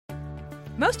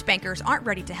Most bankers aren't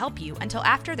ready to help you until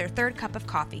after their third cup of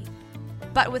coffee.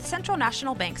 But with Central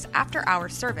National Bank's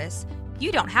after-hours service,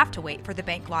 you don't have to wait for the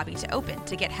bank lobby to open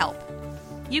to get help.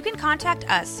 You can contact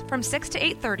us from 6 to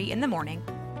 8:30 in the morning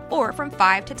or from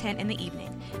 5 to 10 in the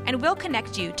evening, and we'll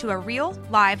connect you to a real,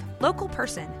 live, local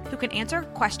person who can answer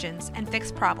questions and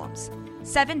fix problems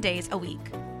 7 days a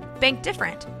week. Bank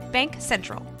different. Bank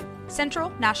Central. Central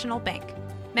National Bank.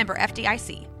 Member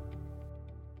FDIC.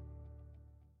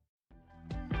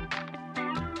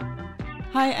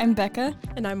 Hi, I'm Bekah.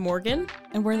 And I'm Morgan.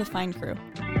 And we're the Fine Crew.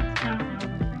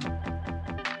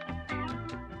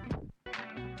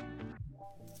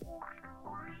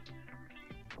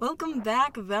 Welcome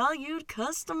back, valued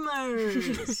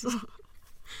customers.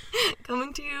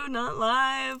 Coming to you not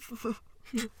live.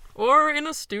 Or in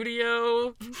a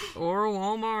studio. Or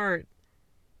Walmart.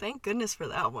 Thank goodness for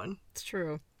that one. It's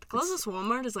true. The closest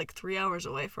Walmart is like 3 hours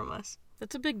away from us.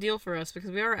 That's a big deal for us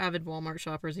because we are avid Walmart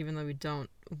shoppers even though we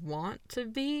don't want to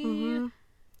be. Mm-hmm.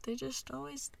 They just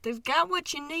always... They've got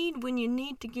what you need when you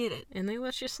need to get it. And they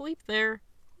let you sleep there.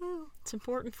 Well, it's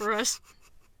important for us.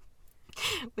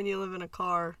 When you live in a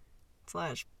car/tube.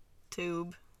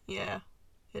 Yeah,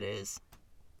 it is.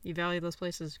 You value those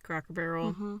places. Cracker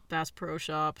Barrel, Bass Pro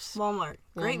Shops. Walmart.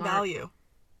 Great value.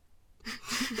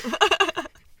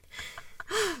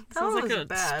 Sounds like a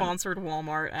sponsored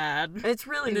Walmart ad. It's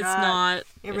really not. It's not.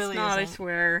 It really not, isn't. I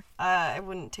swear. I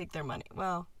wouldn't take their money.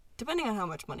 Well, depending on how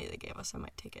much money they gave us, I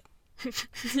might take it.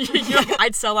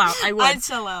 I'd sell out. I would. I'd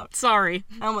sell out. Sorry.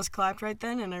 I almost clapped right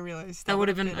then, and I realized that would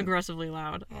have been aggressively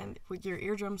loud. And your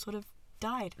eardrums would have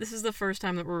died. This is the first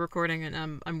time that we're recording,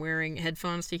 and I'm wearing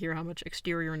headphones to hear how much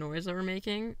exterior noise that we're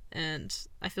making, and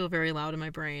I feel very loud in my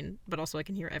brain, but also I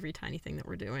can hear every tiny thing that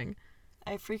we're doing.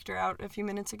 I freaked her out a few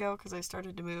minutes ago because I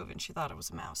started to move, and she thought it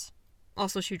was a mouse.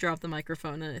 Also, she dropped the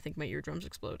microphone, and I think my eardrums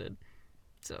exploded.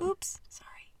 So. Oops.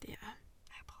 Sorry. Yeah.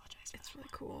 I apologize. It's really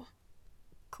cool.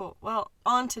 Cool. Well,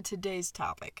 on to today's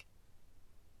topic,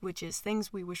 which is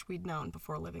things we wish we'd known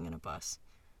before living in a bus.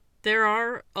 There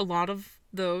are a lot of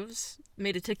those.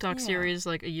 Made a TikTok series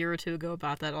like a year or two ago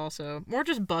about that also. More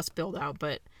just bus build out,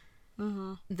 but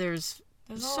there's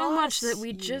so much that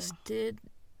we just did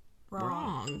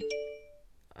wrong.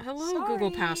 Hello, Sorry.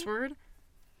 Google password.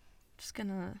 Just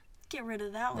gonna get rid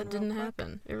of that one. That didn't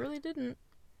happen. It really didn't.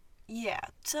 Yeah.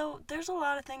 So there's a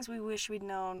lot of things we wish we'd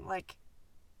known, like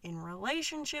in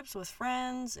relationships with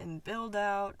friends, in build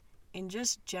out, in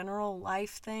just general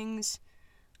life things,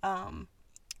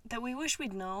 that we wish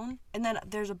we'd known. And then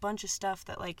there's a bunch of stuff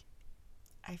that like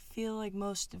I feel like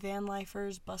most van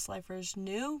lifers, bus lifers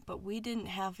knew, but we didn't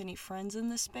have any friends in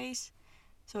this space,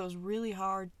 so it was really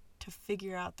hard to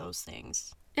figure out those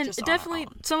things. And definitely,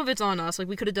 some of it's on us. Like,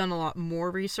 we could have done a lot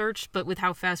more research, but with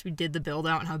how fast we did the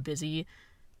build-out and how busy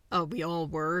we all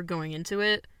were going into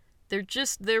it,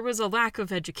 there was a lack of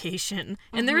education.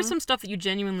 And there is some stuff that you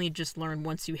genuinely just learn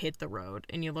once you hit the road,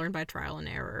 and you learn by trial and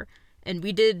error. And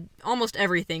we did almost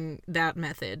everything that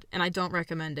method, and I don't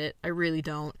recommend it. I really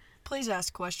don't. Please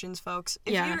ask questions, folks.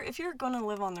 If you're going to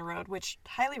live on the road, which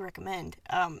highly recommend,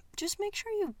 just make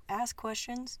sure you ask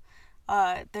questions.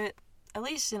 That at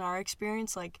least in our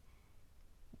experience, like,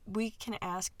 we can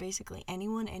ask basically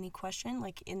anyone any question,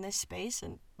 like, in this space,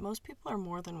 and most people are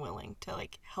more than willing to,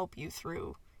 like, help you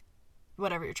through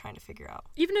whatever you're trying to figure out.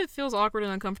 Even if it feels awkward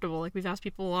and uncomfortable, like, we've asked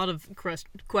people a lot of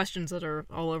questions that are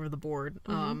all over the board,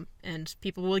 and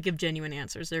people will give genuine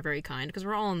answers. They're very kind, because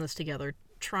we're all in this together,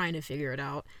 trying to figure it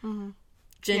out.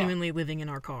 Genuinely living in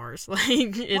our cars. Like,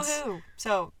 it's... Woohoo!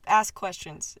 So, ask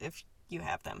questions if you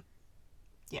have them.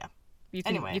 Yeah. You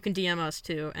can DM us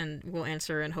too, and we'll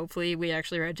answer. And hopefully, we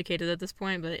actually are educated at this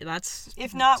point. But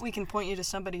if not, we can point you to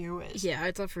somebody who is. Yeah,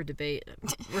 it's up for debate.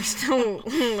 We're still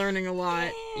learning a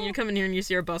lot. You come in here and you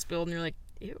see our bus build, and you're like,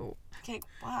 "Ew." Okay,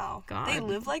 wow. God, they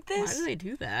live like this? Why do they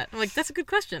do that? I'm like, that's a good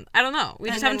question. I don't know. We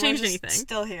just haven't changed anything.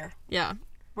 Still here. Yeah.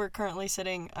 We're currently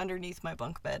sitting underneath my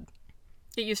bunk bed.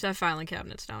 It used to have filing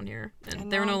cabinets down here, and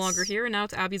they're no longer here. And now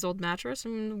it's Abby's old mattress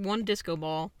and one disco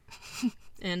ball.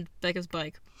 And Bekah's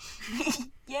bike.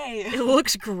 Yay! It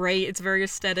looks great. It's very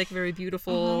aesthetic, very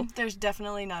beautiful. There's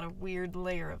definitely not a weird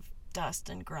layer of dust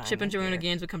and grime. Chip and Joanna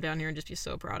Gaines would come down here and just be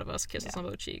so proud of us, kiss us on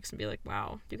both cheeks, and be like,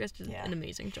 wow, you guys did an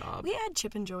amazing job. We add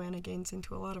Chip and Joanna Gaines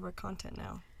into a lot of our content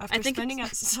now. After spending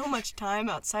so much time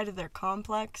outside of their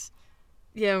complex.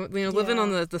 Yeah, living on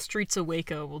the streets of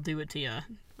Waco will do it to you.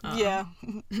 Yeah.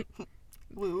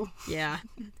 Woo. Yeah.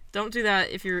 Don't do that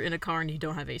if you're in a car and you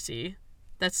don't have AC.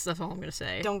 That's all I'm going to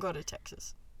say. Don't go to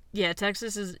Texas. Yeah,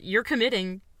 Texas you're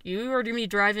committing. You are going to be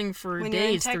driving for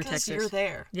days through Texas. You're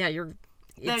there. Yeah,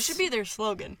 that should be their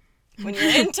slogan. When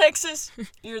you're in Texas,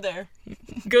 you're there.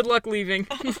 Good luck leaving.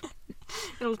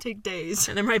 It'll take days.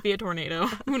 And there might be a tornado.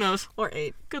 Who knows? Or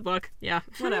 8. Good luck. Yeah.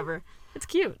 Whatever. It's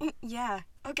cute. Yeah.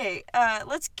 Okay,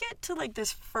 let's get to, like,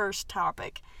 this first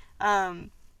topic,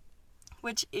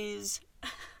 which is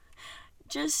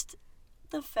just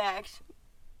the fact...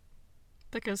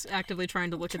 Becca's actively trying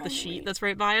to look at the sheet that's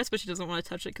right by us, but she doesn't want to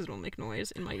touch it because it'll make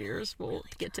noise, and my ears will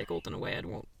get tickled in a way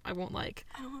I won't like.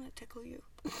 I don't want to tickle you.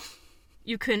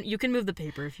 You can move the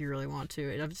paper if you really want to.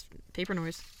 It's paper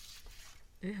noise.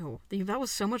 Ew. That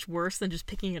was so much worse than just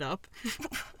picking it up.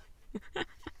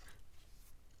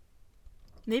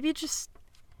 Maybe just...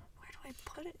 Where do I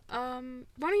put it?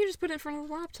 Why don't you just put it in front of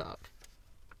the laptop?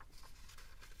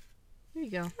 There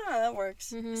you go. Oh, that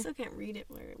works. Mm-hmm. I still can't read it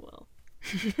very well.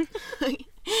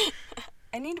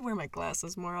 I need to wear my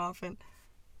glasses more often.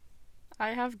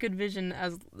 I have good vision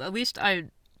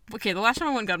Okay, the last time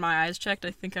I went and got my eyes checked,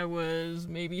 I think I was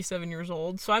maybe 7 years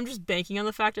old. So I'm just banking on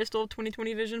the fact I still have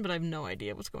 20/20 vision, but I have no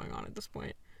idea what's going on at this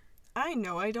point. I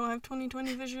know I don't have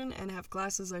 20/20 vision and have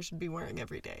glasses I should be wearing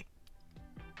every day.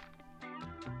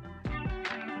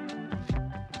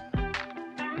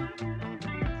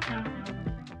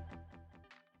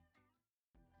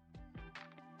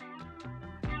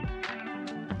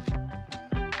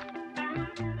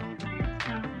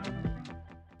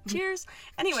 Cheers.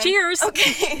 Anyway. Cheers.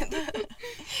 Okay.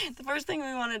 The first thing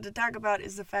we wanted to talk about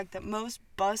is the fact that most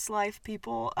bus life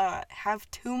people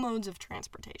have 2 modes of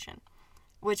transportation,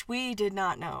 which we did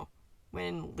not know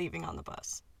when leaving on the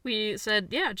bus. We said,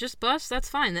 yeah, just bus, that's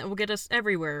fine. That will get us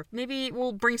everywhere. Maybe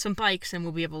we'll bring some bikes and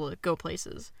we'll be able to go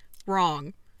places.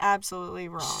 Wrong. Absolutely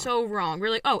wrong. So wrong. We're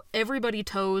like, oh, everybody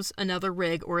tows another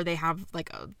rig, or they have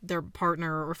like their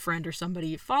partner or friend or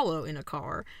somebody follow in a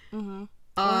car. Mm-hmm.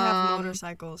 Or have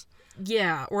motorcycles.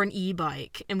 Yeah, or an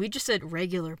e-bike. And we just said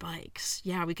regular bikes.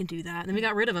 Yeah, we can do that. And then we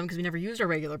got rid of them because we never used our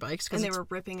regular bikes. And they were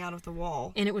ripping out of the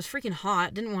wall. And it was freaking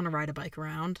hot. Didn't want to ride a bike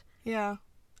around. Yeah.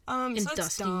 And so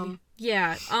dusty. Dumb.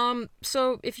 Yeah.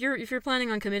 So if you're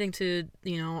planning on committing to,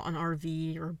 an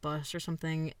RV or a bus or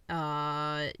something,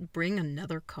 bring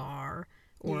another car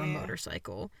or a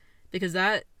motorcycle, because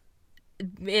that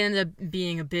ended up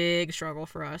being a big struggle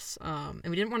for us. And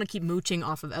we didn't want to keep mooching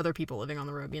off of other people living on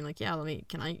the road, being like, yeah,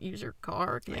 can I use your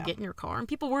car? Can I get in your car? And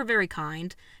people were very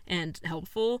kind and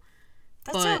helpful.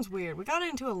 That sounds weird. We got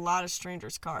into a lot of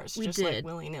strangers' cars. We just did. Like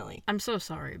willy-nilly. I'm so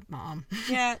sorry, Mom.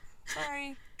 Yeah.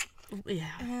 Sorry. Yeah.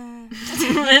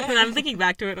 And I'm thinking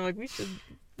back to it, and I'm like, we should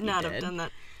not have done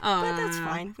that. But that's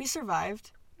fine. We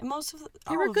survived. And most of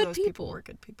all of those people were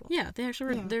good people. Yeah, they actually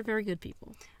were. Yeah. They're very good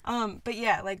people. But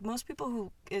yeah, like most people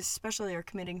who especially are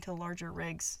committing to larger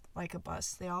rigs like a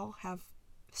bus, they all have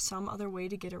some other way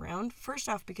to get around. First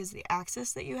off, because the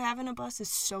access that you have in a bus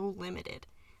is so limited.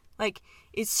 Like,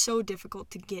 it's so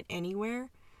difficult to get anywhere,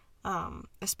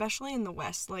 especially in the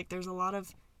West. Like, there's a lot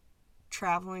of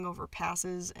traveling over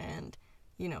passes and,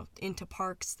 into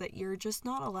parks that you're just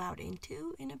not allowed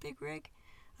into in a big rig.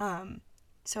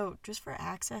 So just for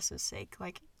access's sake,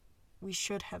 like, we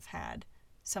should have had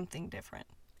something different.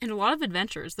 And a lot of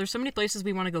adventures. There's so many places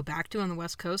we want to go back to on the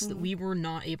West Coast that we were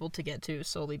not able to get to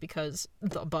solely because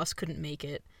the bus couldn't make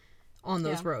it on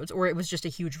those roads, or it was just a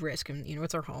huge risk. And,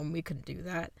 it's our home. We couldn't do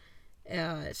that.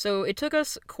 So it took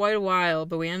us quite a while,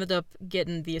 but we ended up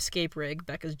getting the escape rig,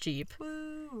 Becca's Jeep.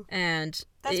 Woo. And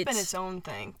that's been its own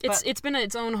thing. It's been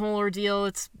its own whole ordeal.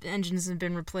 Its engines have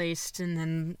been replaced, and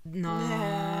then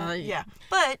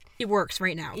but it works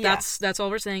right now. Yeah. That's all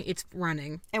we're saying. It's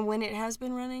running. And when it has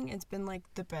been running, it's been like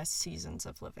the best seasons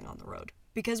of living on the road,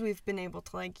 because we've been able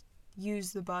to like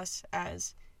use the bus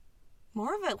as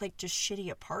more of a like just shitty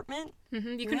apartment.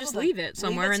 Mm-hmm. You can just leave it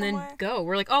somewhere and then go.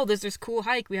 We're like, oh, there's this cool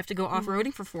hike. We have to go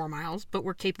off-roading for 4 miles, but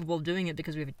we're capable of doing it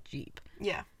because we have a Jeep.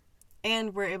 Yeah.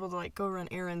 And we're able to like go run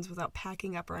errands without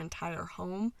packing up our entire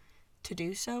home to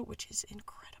do so, which is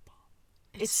incredible.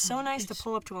 It's so nice to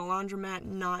pull up to a laundromat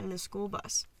not in a school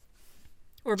bus.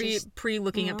 Or be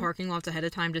pre-looking at parking lots ahead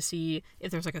of time to see if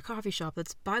there's like a coffee shop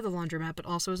that's by the laundromat, but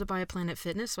also is it by a Planet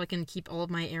Fitness, so I can keep all of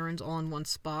my errands all in one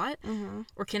spot? Mm-hmm.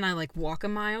 Or can I like walk a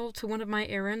mile to one of my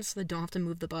errands so I don't have to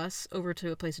move the bus over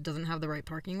to a place that doesn't have the right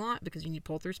parking lot because you need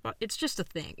pull-through spot? It's just a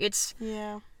thing.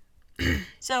 Yeah.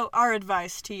 So our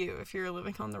advice to you, if you're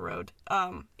living on the road,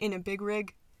 in a big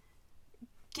rig,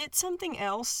 get something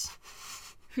else.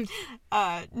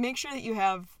 Make sure that you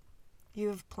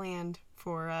have planned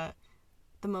for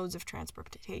the modes of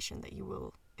transportation that you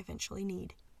will eventually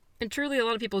need. And truly, a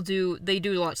lot of people do a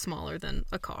lot smaller than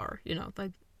a car,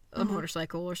 like a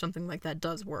motorcycle or something like that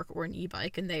does work, or an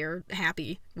e-bike, and they are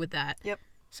happy with that. Yep.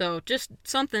 So just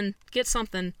get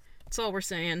something. That's all we're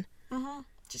saying. Mm-hmm.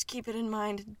 just keep it in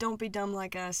mind. Don't be dumb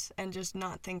like us and just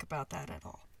not think about that at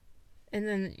all. And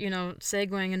then,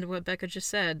 segueing into what Becca just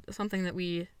said, something that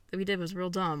we did was real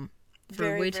dumb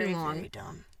for way too long. Very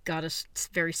dumb. Got us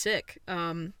very sick.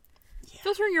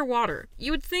 Filtering your water.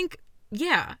 You would think,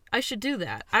 yeah, I should do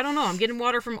that. I don't know. I'm getting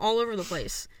water from all over the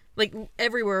place. Like,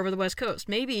 everywhere over the West Coast.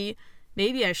 Maybe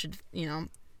I should,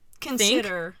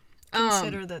 Consider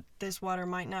that this water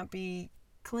might not be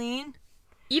clean.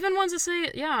 Even ones that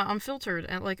say, yeah, I'm filtered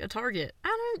at, like, a Target. I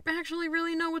don't actually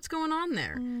really know what's going on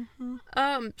there.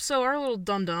 Mm-hmm. So our little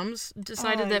dum-dums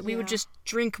decided that we would just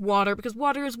drink water, because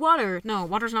water is water. No,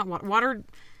 water's not water.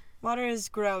 Water is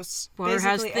gross. Water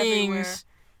basically has things.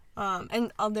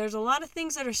 Everywhere. And there's a lot of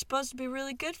things that are supposed to be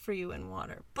really good for you in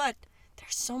water. But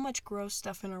there's so much gross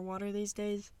stuff in our water these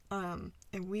days. And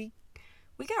we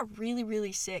got really,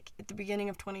 really sick at the beginning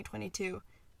of 2022.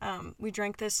 We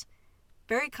drank this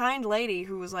very kind lady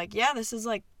who was like, yeah, this is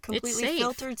like completely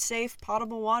filtered, safe,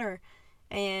 potable water.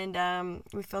 And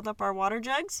we filled up our water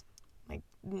jugs. Like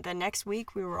the next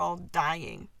week we were all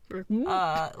dying.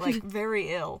 Like very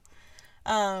ill.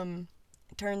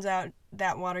 It turns out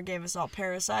that water gave us all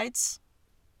parasites.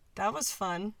 That was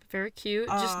fun. Very cute.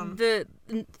 Just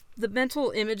the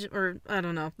mental image, or I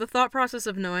don't know, the thought process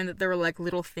of knowing that there were like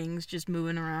little things just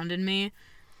moving around in me.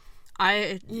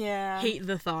 I hate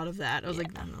the thought of that. I was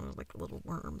like, I don't know, like little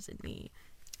worms in me.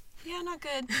 Yeah, not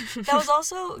good. That was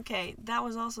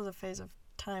also the phase of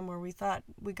time where we thought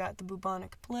we got the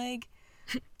bubonic plague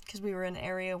because we were in an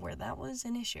area where that was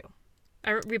an issue.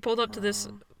 We pulled up to this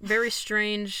very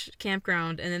strange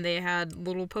campground, and then they had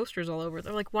little posters all over.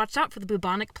 They're like, watch out for the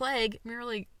bubonic plague. And we were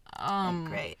like,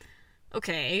 great.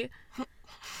 Okay.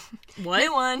 What?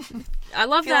 New one. I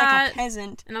love feel that. Like a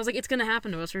peasant. And I was like, it's gonna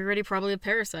happen to us. We already probably have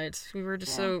parasites. We were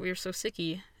just so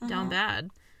sicky, down bad.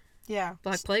 Yeah.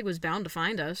 Black Plague was bound to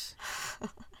find us.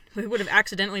 We would have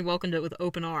accidentally welcomed it with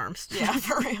open arms. Yeah,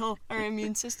 for real. Our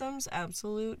immune system's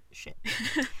absolute shit.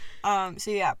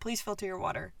 So yeah, please filter your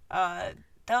water. That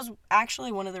was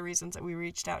actually one of the reasons that we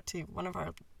reached out to one of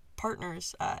our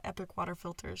partners, Epic Water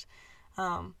Filters,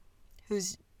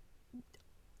 who's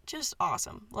just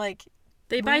awesome. Like,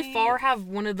 they by far have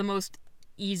one of the most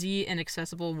easy and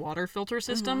accessible water filter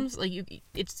systems. Like you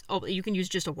can use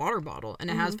just a water bottle, and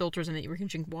it has filters in it where you can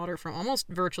drink water from almost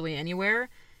virtually anywhere.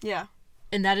 Yeah.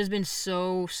 And that has been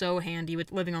so handy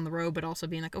with living on the road, but also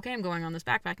being like, okay, I'm going on this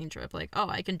backpacking trip. Like, oh,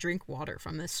 I can drink water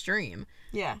from this stream.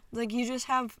 Yeah. Like, you just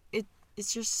have it.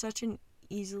 It's just such an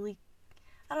easily,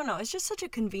 I don't know. It's just such a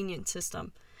convenient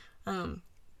system. And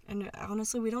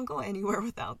honestly, we don't go anywhere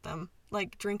without them.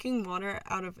 Like, drinking water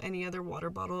out of any other water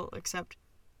bottle except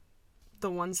the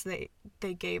ones they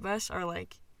gave us are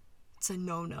like, it's a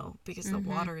no-no because the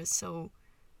water is so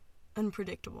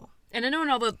unpredictable. And I know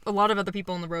a lot of other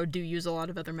people on the road do use a lot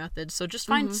of other methods, so just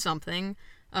find something.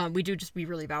 We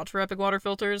really vouch for Epic Water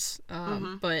Filters,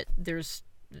 but there's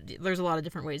a lot of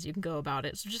different ways you can go about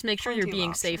it. So just make sure you're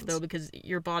being safe, though, because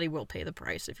your body will pay the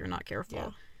price if you're not careful. Yeah.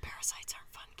 Parasites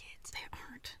aren't fun, kids. They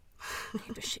aren't. You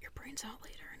have to shit your brains out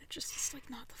later, and it's like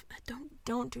not the...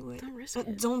 Don't do it. Don't risk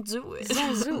it. Don't do it.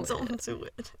 Don't do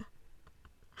it.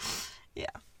 Yeah.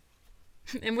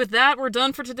 And with that, we're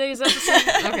done for today's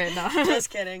episode. Okay, no.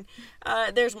 Just kidding.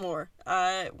 There's more.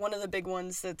 One of the big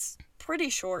ones that's pretty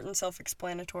short and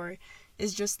self-explanatory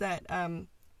is just that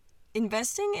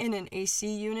investing in an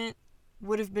AC unit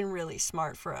would have been really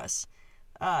smart for us.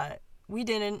 We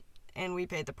didn't, and we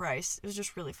paid the price. It was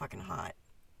just really fucking hot.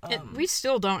 We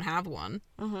still don't have one.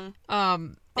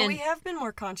 But we have been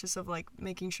more conscious of, like,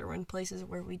 making sure we're in places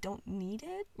where we don't need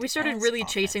it. We started really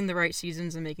chasing the right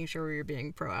seasons and making sure we were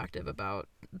being proactive about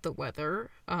the weather.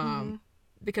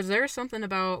 Because there's something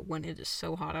about when it is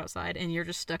so hot outside and you're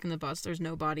just stuck in the bus, there's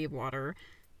no body of water.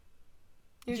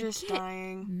 You're just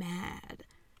dying. Mad.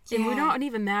 Yeah. And we're not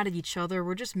even mad at each other.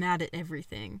 We're just mad at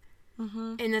everything.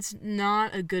 And that's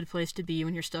not a good place to be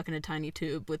when you're stuck in a tiny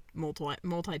tube with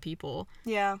multi people.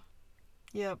 Yeah.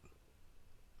 Yep.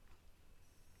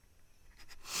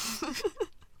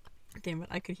 Damn it,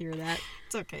 I could hear that.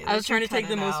 It's okay. I was trying to take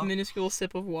the most minuscule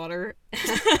sip of water.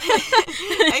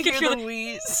 I hear the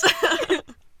wheeze.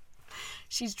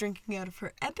 She's drinking out of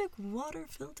her Epic Water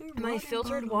Filter. My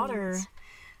filtered water.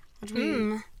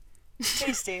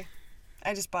 Tasty.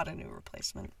 I just bought a new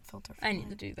replacement filter for I need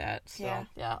to do that. So,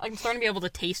 yeah. I'm starting to be able to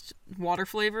taste water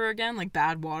flavor again, like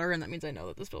bad water, and that means I know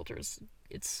that this filter is...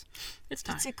 It's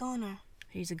time.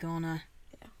 He's a goner.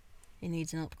 Yeah. He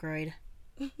needs an upgrade.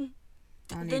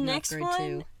 The next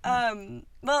one,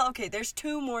 well, okay, there's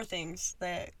two more things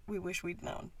that we wish we'd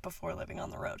known before living on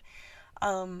the road.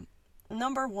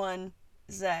 Number one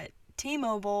is that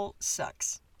T-Mobile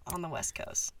sucks on the West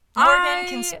Coast. Morgan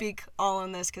can speak all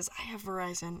on this because I have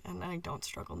Verizon and I don't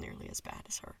struggle nearly as bad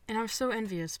as her. And I'm so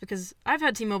envious because I've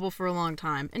had T-Mobile for a long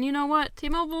time. And you know what?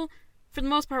 T-Mobile, for the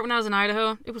most part, when I was in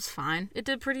Idaho, it was fine. It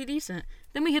did pretty decent.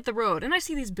 Then we hit the road, and I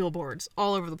see these billboards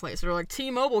all over the place. They're like,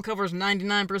 T-Mobile covers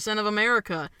 99% of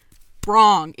America.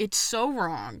 Wrong. It's so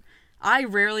wrong. I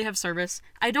rarely have service.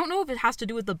 I don't know if it has to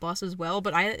do with the bus as well,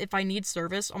 but if I need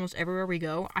service almost everywhere we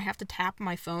go, I have to tap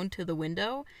my phone to the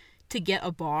window to get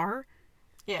a bar.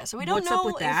 Yeah, so we don't know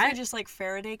if we just, like,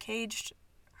 Faraday caged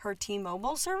her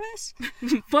T-Mobile service.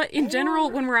 But in general,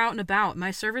 when we're out and about,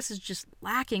 my service is just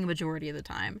lacking a majority of the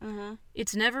time. Mm-hmm.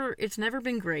 It's never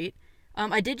been great.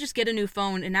 I did just get a new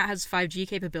phone, and that has 5G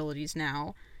capabilities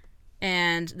now.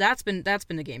 And that's been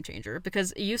a game changer,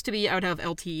 because it used to be I would have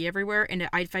LTE everywhere, and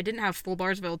if I didn't have full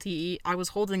bars of LTE, I was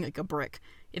holding like a brick.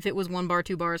 If it was 1 bar,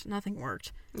 2 bars, nothing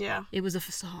worked. Yeah. It was a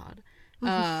facade.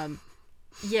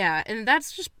 Yeah, and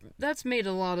that's made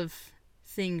a lot of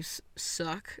things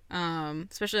suck.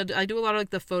 Especially I do a lot of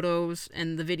like the photos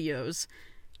and the videos.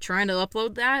 Trying to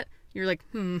upload that, you're like,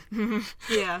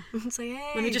 Yeah. It's like,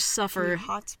 hey, let me just suffer.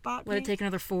 Hotspot. Let it take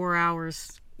another 4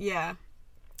 hours. Yeah.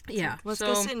 Yeah. Let's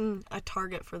go sit in a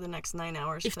Target for the next 9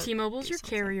 hours. If T-Mobile's your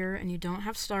carrier and you don't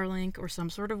have Starlink or some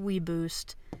sort of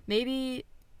WeBoost, maybe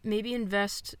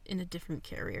invest in a different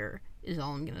carrier is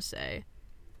all I'm gonna say.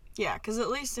 Yeah, because at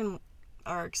least in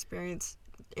our experience,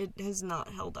 it has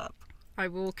not held up. I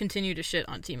will continue to shit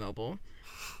on T-Mobile.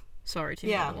 Sorry,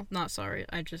 T-Mobile. Yeah. Not sorry.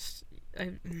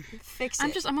 Fix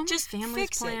it. I'm on my family's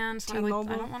plan, so I don't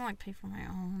want to like pay for my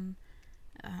own.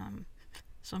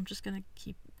 So I'm just gonna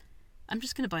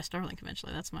buy Starlink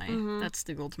eventually. That's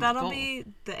the ultimate goal. That'll be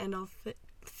the end all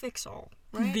fix all,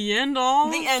 right? The end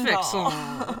all fix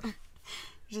all.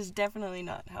 Which is definitely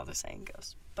not how the saying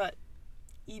goes. But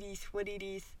Edith, what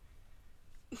Edith?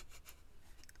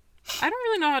 I don't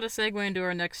really know how to segue into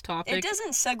our next topic. It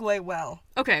doesn't segue well.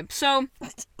 Okay, so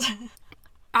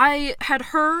I had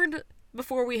heard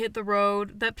before we hit the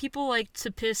road that people like to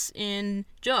piss in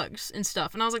jugs and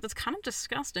stuff, and I was like, that's kind of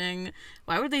disgusting.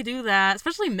 Why would they do that?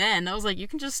 Especially men. I was like, you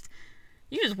just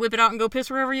whip it out and go piss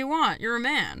wherever you want. You're a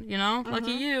man, you know? Mm-hmm.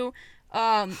 Lucky you.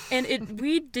 And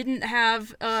we didn't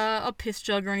have a piss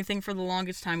jug or anything for the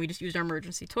longest time. We just used our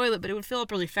emergency toilet, but it would fill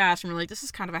up really fast, and we're like, this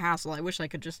is kind of a hassle. I wish I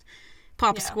could just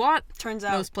pop a squat. Turns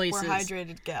out those places. We're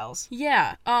hydrated gals.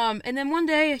 Yeah. And then one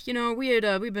day, you know,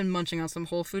 we'd been munching on some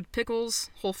Whole Foods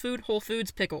pickles,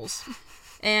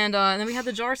 and then we had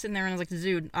the jar sitting there, and I was like,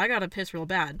 dude, I gotta piss real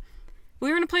bad.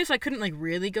 We were in a place I couldn't like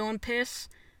really go and piss,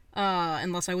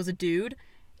 unless I was a dude.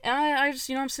 And I just,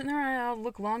 you know, I'm sitting there, I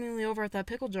look longingly over at that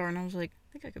pickle jar, and I was like,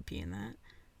 I think I could pee in that.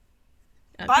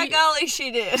 By golly, she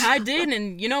did. I did,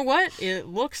 and you know what? It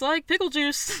looks like pickle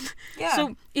juice. Yeah.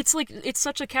 So it's like, it's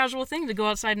such a casual thing to go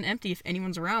outside and empty if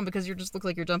anyone's around, because you just look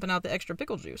like you're dumping out the extra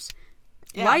pickle juice.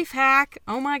 Yeah. Life hack.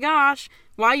 Oh my gosh.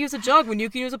 Why use a jug when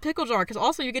you can use a pickle jar? Because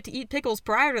also you get to eat pickles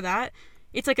prior to that.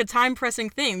 It's like a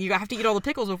time-pressing thing. You have to eat all the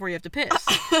pickles before you have to piss.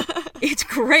 It's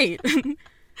great.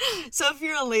 So if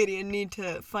you're a lady and need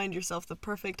to find yourself the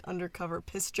perfect undercover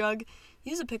piss jug,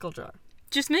 use a pickle jar.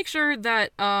 Just make sure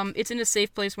that it's in a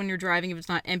safe place when you're driving if it's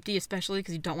not empty, especially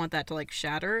because you don't want that to, like,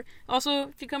 shatter. Also,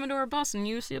 if you come into our bus and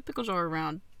you see a pickle jar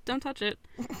around, don't touch it.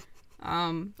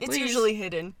 It's usually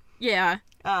hidden. Yeah.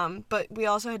 But we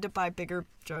also had to buy bigger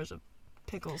jars of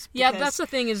pickles. Yeah, that's the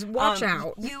thing is, watch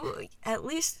out. You, at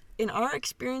least in our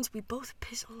experience, we both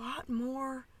piss a lot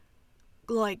more,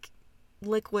 like,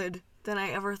 liquid than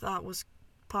I ever thought was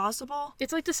possible.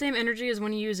 It's like the same energy as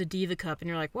when you use a Diva cup and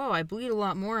you're like, whoa, I bleed a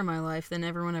lot more in my life than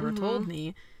everyone ever told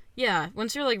me. Yeah,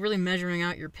 once you're like really measuring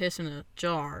out your piss in a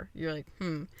jar, you're like,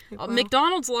 Well,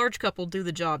 McDonald's large cup will do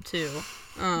the job too.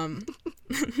 Yeah.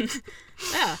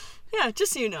 Yeah,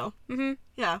 just so you know. Mm-hmm.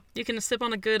 Yeah. You can sip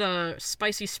on a good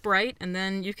spicy Sprite, and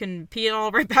then you can pee it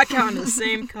all right back out into the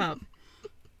same cup.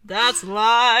 That's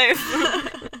life.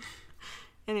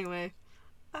 Anyway.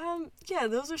 Yeah,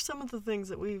 those are some of the things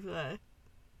that we've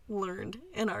learned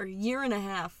in our over a year and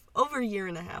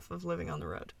a half of living on the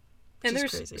road. And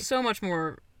there's crazy. So much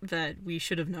more that we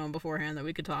should have known beforehand that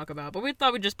we could talk about, but we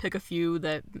thought we'd just pick a few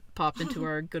that popped into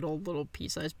our good old little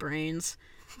pea-sized brains.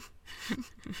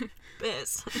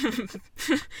 Biz.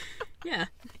 Yeah.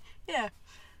 Yeah.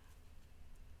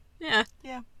 Yeah.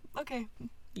 Yeah. Okay.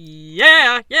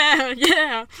 Yeah. Yeah.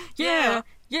 Yeah. Yeah.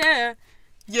 Yeah.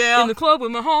 Yeah. In the club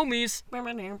with my homies.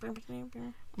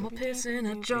 I'm a piss in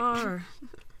a jar.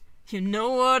 You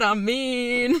know what I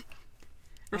mean.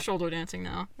 We're shoulder dancing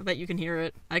now. I bet you can hear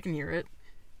it. I can hear it.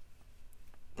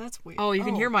 That's weird. Oh, you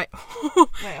can hear my...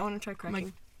 Wait, I want to try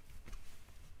cracking.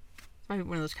 One of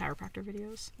those chiropractor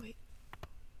videos. Wait.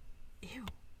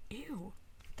 Ew.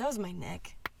 That was my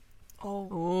neck.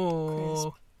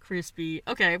 Oh, crispy.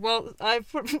 Okay, well,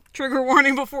 I've put trigger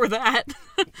warning before that.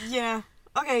 Yeah.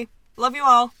 Okay. Love you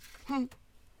all.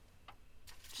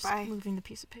 Just Bye. moving the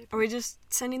piece of paper. Are we just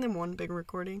sending them one big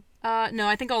recording? No,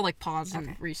 I think I'll pause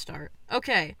and restart.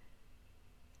 Okay.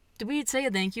 Did we say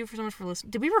a thank you for so much for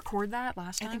listening? Did we record that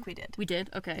last time? I think we did. We did?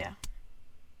 Okay. Yeah.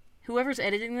 Whoever's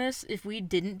editing this, if we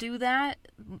didn't do that,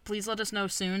 please let us know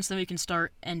soon so we can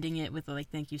start ending it with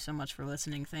thank you so much for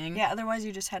listening thing. Yeah, otherwise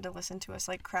you just had to listen to us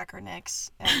crack our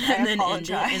necks. And And I then apologize.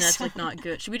 end it, and that's not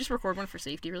good. Should we just record one for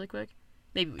safety really quick?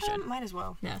 Maybe we should. Might as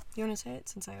well. Yeah. You want to say it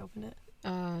since I opened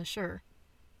it? Sure.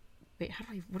 Wait,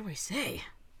 what do I say?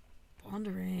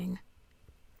 Wandering.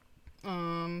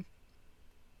 Well,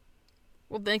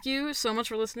 thank you so much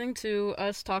for listening to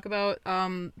us talk about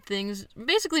things.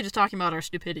 Basically, just talking about our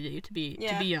stupidity to be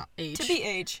age. To be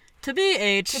age. To be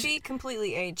age. To be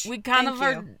completely age. We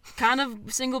are kind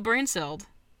of single brain celled.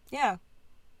 Yeah.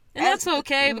 And that's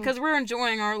okay because we're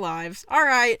enjoying our lives. All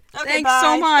right. Okay, Thanks so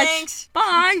bye. much. Thanks.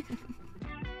 Bye.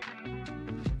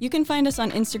 You can find us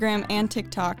on Instagram and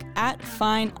TikTok at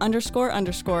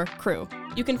 @fine__crew.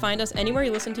 You can find us anywhere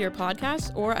you listen to your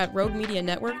podcasts or at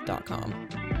roguemedianetwork.com.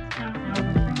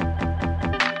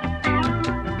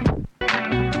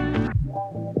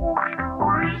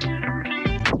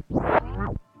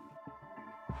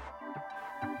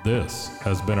 This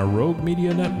has been a Rogue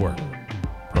Media Network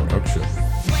production.